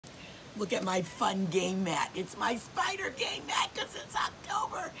Look at my fun game mat. It's my spider game mat because it's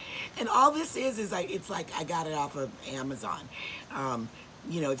October. And all this is it's like I got it off of Amazon.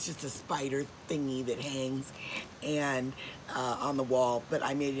 You know, it's just a spider thingy that hangs and on the wall, but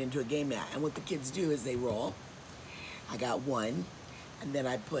I made it into a game mat. And what the kids do is they roll. I got one, and then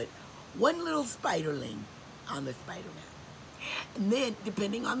I put one little spiderling on the spider mat. And then,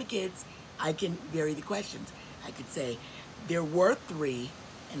 depending on the kids, I can vary the questions. I could say, there were 3,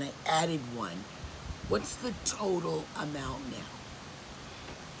 and I added 1. What's the total amount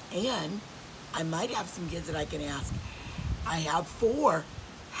now? And I might have some kids that I can ask, I have 4.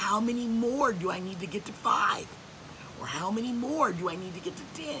 How many more do I need to get to 5? Or how many more do I need to get to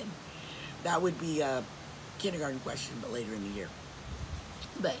 10? That would be a kindergarten question, but later in the year.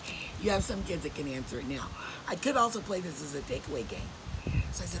 But you have some kids that can answer it now. I could also play this as a takeaway game.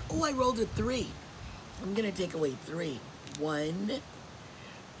 So I said, oh, I rolled a 3. I'm gonna take away 3. 1,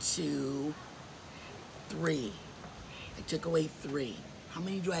 2, 3. I took away 3. How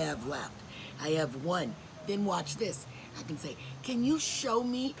many do I have left? I have 1. Then watch this. I can say, can you show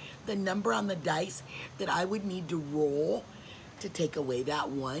me the number on the dice that I would need to roll to take away that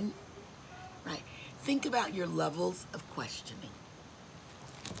 1? Right? Think about your levels of questioning.